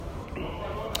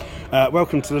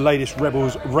Welcome to the latest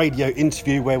Rebels radio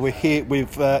interview, where we're here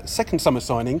with second summer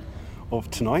signing of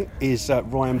tonight is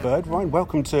Ryan Bird. Ryan,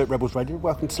 welcome to Rebels Radio.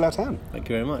 Welcome to Slough Town. Thank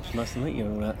you very much. Nice to meet you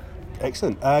and all that.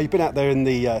 Excellent. You've been out there in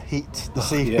the heat, the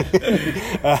sea.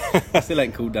 Yeah. Still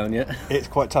ain't cooled down yet. It's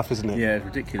quite tough, isn't it? Yeah, it's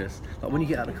ridiculous. Like when you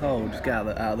get out of the car or just get out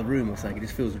of the room or something, it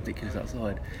just feels ridiculous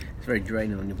outside. It's very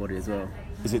draining on your body as well.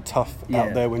 Is it tough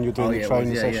out there when you're doing the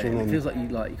training session? Yeah. It feels like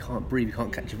you can't breathe, you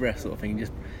can't catch your breath sort of thing. You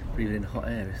just breathe in hot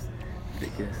air. It's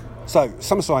ridiculous. So,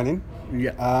 summer signing.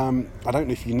 Yeah. I don't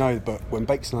know if you know, but when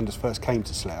Bakes and Unders first came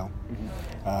to Slough,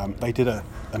 they did a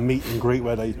meet and greet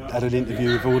where they had an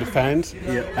interview with all the fans.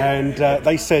 Yeah. And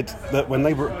they said that when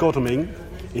they were at Godalming,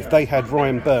 if they had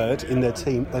Ryan Bird in their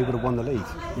team, they would have won the league.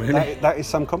 Really? That is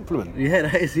some compliment. Yeah,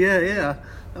 that is. Yeah.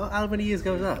 How many years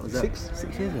ago was that? Was Six. That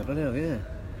 6 years ago? Bloody hell, yeah.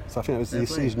 So I think it was the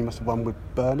season you must have won with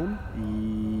Burnham.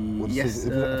 Yes. I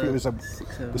think it was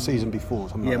the season before.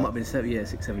 Something like it that. might have been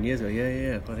 6, 7 years ago.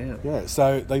 Yeah. Bloody hell. Yeah.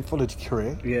 So they followed your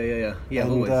career. Yeah. And, I've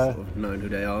always sort of known who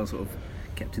they are. Sort of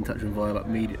kept in touch with them via like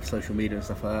media, social media and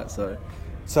stuff like that.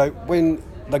 So when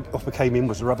the offer came in,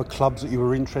 was there other clubs that you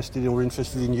were interested in or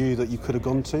interested in you that you could have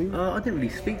gone to? I didn't really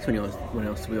speak to anyone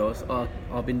else, to be honest.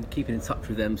 I've been keeping in touch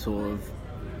with them sort of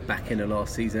back in the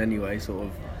last season anyway, sort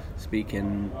of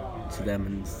speaking to them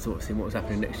and sort of seeing what was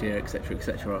happening next year,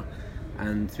 etc.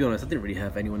 And to be honest, I didn't really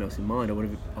have anyone else in mind.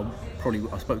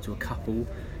 I spoke to a couple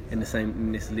in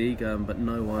this league, but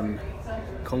no one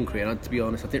concrete. And to be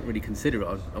honest, I didn't really consider it.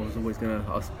 I was always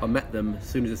I met them as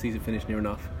soon as the season finished near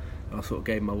enough. And I sort of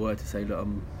gave my word to say, look,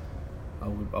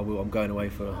 I'm going away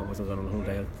I wasn't going on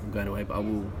holiday. I'm going away, but I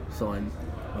will sign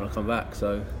when I come back.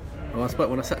 So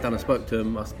when I sat down and spoke to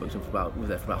them, for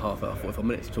about half hour, 45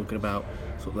 minutes, talking about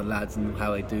sort of the lads and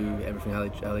how they do everything,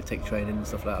 how they take training and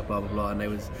stuff like that, blah blah blah.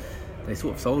 And they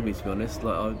sort of sold me, to be honest.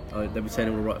 Like they were saying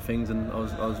all the right things, and I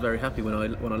was very happy when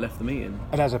I left the meeting.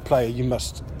 And as a player, you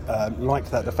must like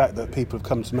that, the fact that people have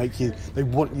come to they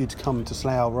want you to come to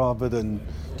Slough rather than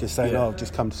just saying, "Oh,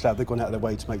 just come to Slough." They've gone out of their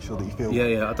way to make sure that you feel.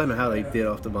 Yeah. I don't know how they did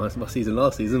after my season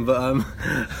last season, but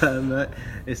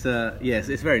it's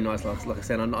very nice. Like I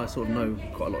said, I sort of know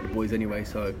quite a lot of the boys anyway,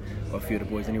 or a few of the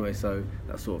boys anyway, so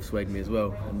that sort of swayed me as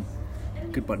well. And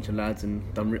good bunch of lads, and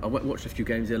I watched a few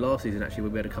games there last season actually,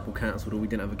 where we had a couple cancelled or we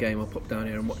didn't have a game. I popped down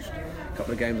here and watched a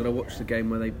couple of games, and I watched the game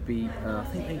where they beat I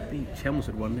think they beat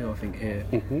Chelmsford 1-0 I think here,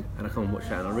 and I come and watch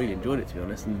that, and I really enjoyed it, to be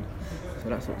honest, and so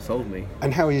that sort of sold me.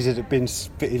 And how easy has it been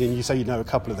fitting in? You say you know a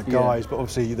couple of the guys, but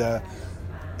obviously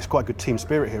it's quite a good team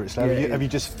spirit here at Slough. Have you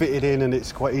just fitted in and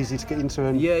it's quite easy to get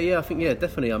into? Yeah, I think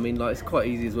definitely. I mean, like, it's quite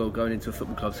easy as well going into a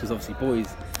football club, because obviously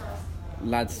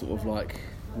lads sort of like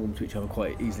warm to each other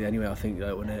quite easily anyway. I think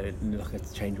when they're in like a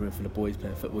change room for the boys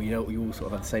playing football, you all sort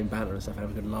of have the same banter and stuff and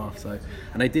have a good laugh. So,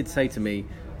 and they did say to me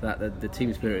that the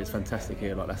team spirit is fantastic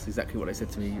here. Like, that's exactly what they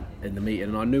said to me in the meeting,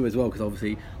 and I knew as well, because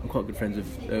obviously I'm quite good friends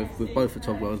with both the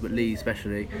Togwells, but Lee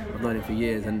especially. I've known him for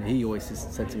years, and he always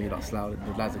just said to me, like, Slough,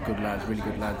 the lads are good lads, really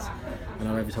good lads. And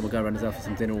every time I go around his house for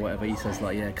some dinner or whatever, he says,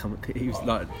 like, yeah, come. He was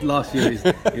like, last year he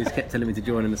was kept telling me to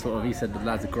join, and he said the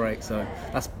lads are great. So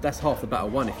that's half the battle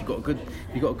won. If you've got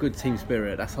a good team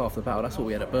spirit, that's half the battle. That's what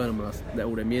we had at Burnham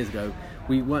all them years ago.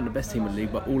 We weren't the best team in the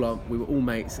league, but we were all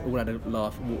mates, all had a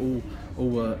laugh, we all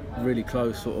were really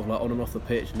close, sort of like on and off the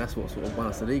pitch, and that's what sort of won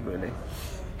us the league, really.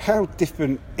 How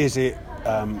different is it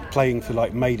playing for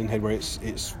like Maidenhead, where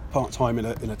it's part-time in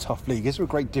a tough league? Is there a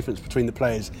great difference between the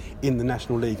players in the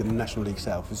National League and the National League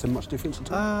South? Is there much difference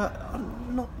at all?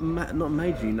 Not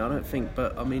majorly, no, I don't think.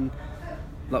 But I mean,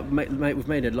 like with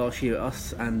Maidenhead last year,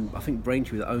 us and I think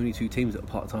Braintree were the only two teams that were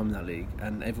part-time in that league,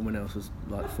 and everyone else was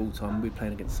like full-time. We were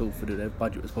playing against Salford. Their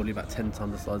budget was probably about 10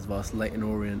 times the size of us, Leighton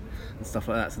Orient and stuff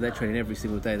like that. So they're training every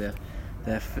single day.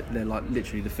 They're like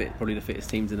literally probably the fittest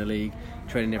teams in the league,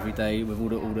 training every day with all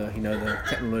the the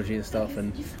technology and stuff,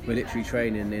 and we're literally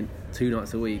training in 2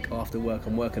 nights a week. After work,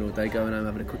 I'm working all day, going home,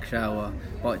 having a quick shower,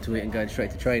 bite to eat, and going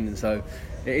straight to training. So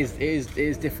it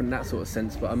is different in that sort of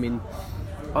sense. But I mean,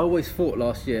 I always thought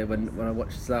last year when I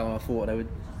watched Slough, I thought they would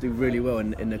do really well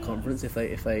in the conference if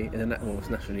they in the it's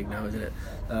National League now, isn't it?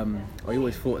 I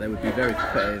always thought they would be very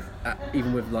competitive.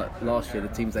 Even with like last year, the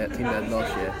team they had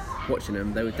last year, watching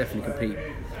them, they would definitely compete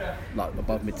like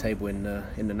above mid-table in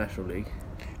the National League.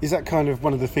 Is that kind of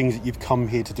one of the things that you've come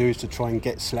here to do, is to try and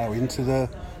get Slough into the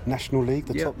National League,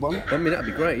 the top one? I mean, that'd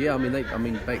be great. Yeah, I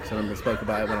mean, Bakes and I spoke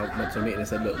about it when I went to a meeting. They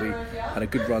said, look, we had a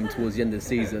good run towards the end of the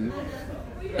season.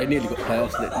 They nearly got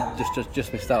playoffs. That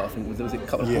just missed out. I think was it a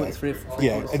couple of points, three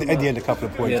points. At the end, a couple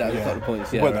of points. A couple of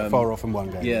points. Yeah, weren't that far off in one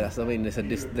game. Yeah, I mean, they said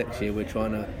this next year we're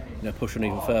trying to push on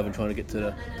even further and trying to get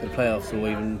to the playoffs, or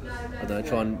even, I don't know,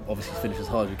 try and obviously finish as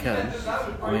hard as we can.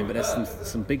 I mean, but there's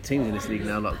some big teams in this league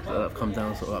now that have come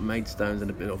down, sort of like Maidstones,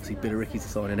 and obviously Billericay's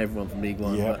signing everyone from League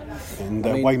One. Yeah, but,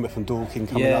 and Weymouth and Dorking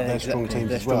coming up, they're strong teams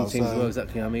they're as well. Strong teams as well,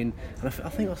 exactly. I mean, and I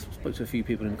think I spoke to a few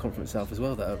people in the Conference South as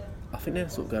well that I think they're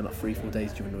sort of going like 3-4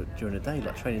 days during the day,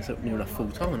 like training sort of near enough full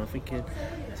time. And I'm thinking,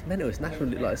 it's mental. It's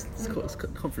naturally like it's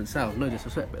Conference South. No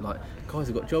disrespect, but like guys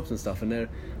have got jobs and stuff, and they're,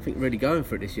 I think, really going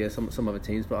for it this year. Some other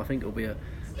teams, but I think it'll be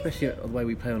especially the way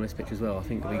we play on this pitch as well. I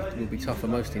think it'll be tough for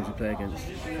most teams we play against.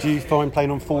 Do you find playing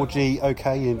on 4G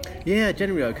okay? Yeah,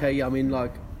 generally okay. Yeah, I mean,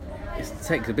 like, it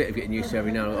takes a bit of getting used to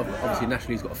every now and then. Obviously,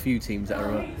 nationally, he's got a few teams that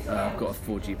are got a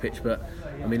 4G pitch, but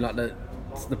I mean, like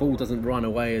the ball doesn't run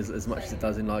away as much as it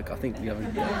does in, like, I think the other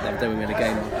day when we had a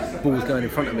game, the ball was going in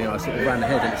front of me and I sort of ran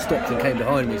ahead and it stopped and came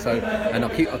behind me, so, and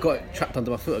I got it trapped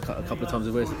under my foot a couple of times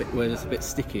where it's a bit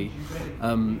sticky.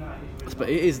 But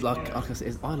it is like I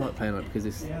said, I like playing it because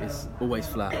it's always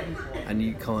flat and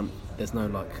you can't, there's no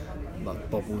like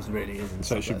bobbles really.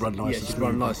 So it should run nice. Yeah, it should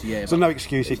run nice. Yeah. So no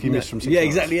excuse if you miss from 6 Yeah,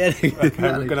 yards. exactly. Yeah, exactly.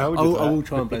 I'm going to hold you to that. I will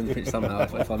try and blame the pitch somehow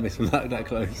if I miss from that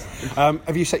close.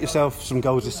 Have you set yourself some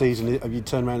goals this season? Have you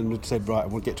turned around and said, right, I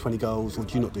want to get 20 goals, or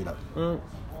do you not do that?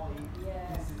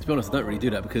 To be honest, I don't really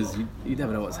do that because you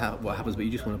never know what happens, but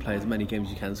you just want to play as many games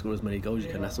as you can, score as many goals as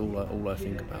you can. That's all I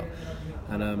think about.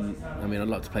 And I mean, I'd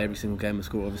like to play every single game and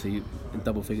score, obviously, in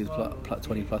double figures, plus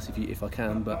 20 plus if I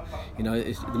can. But you know,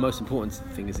 the most important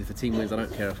thing is if the team wins, I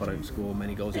don't care if I don't score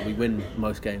many goals. If we win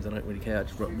most games, I don't really care. I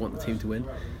just want the team to win.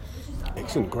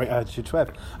 Excellent, great attitude to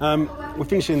have. We're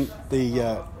finishing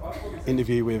the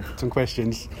interview with some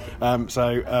questions.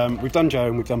 So we've done Joe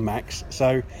and we've done Max.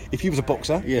 So if you was a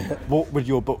boxer, what would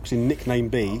your boxing nickname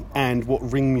be, and what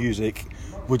ring music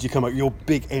would you come up? Your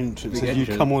big entrance as you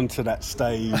come onto that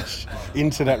stage,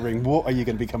 into that ring. What are you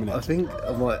going to be coming out? I think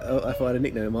I might, if I had a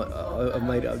nickname, I've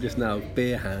made it up just now.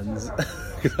 Beer hands.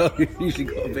 Because I've usually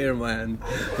got a beer in my hand.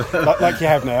 like you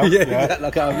have now. Yeah, exactly,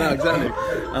 like I have now, exactly.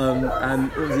 And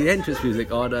what was the entrance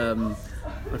music?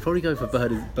 I'd probably go for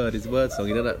Bird is Word song.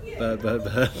 You know that Bird.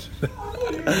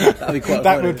 That'd be quite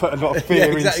that funny. would put a lot of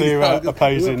fear into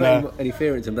opposing. Any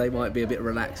fear into them, they might be a bit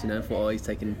relaxed, thought, he's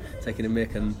taking a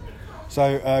mick. And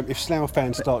so if Slough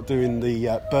fans start doing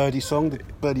the Birdie song, the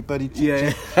Birdie,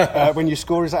 yeah. When you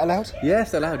score, is that allowed?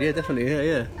 Yes, allowed. Yeah, definitely.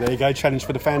 Yeah. There you go, challenge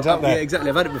for the fans out there. Yeah, exactly.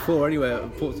 I've had it before anyway.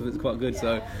 Portsmouth, it's quite good,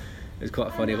 so it's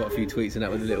quite funny. I got a few tweets and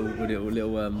that with a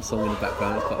little song in the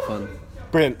background. It's quite fun.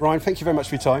 Brilliant, Ryan. Thank you very much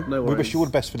for your time. No worries. We wish you all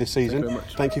the best for this season. Thank you very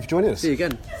much. Thank you for joining us. See you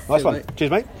again. Nice one.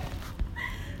 Cheers, mate.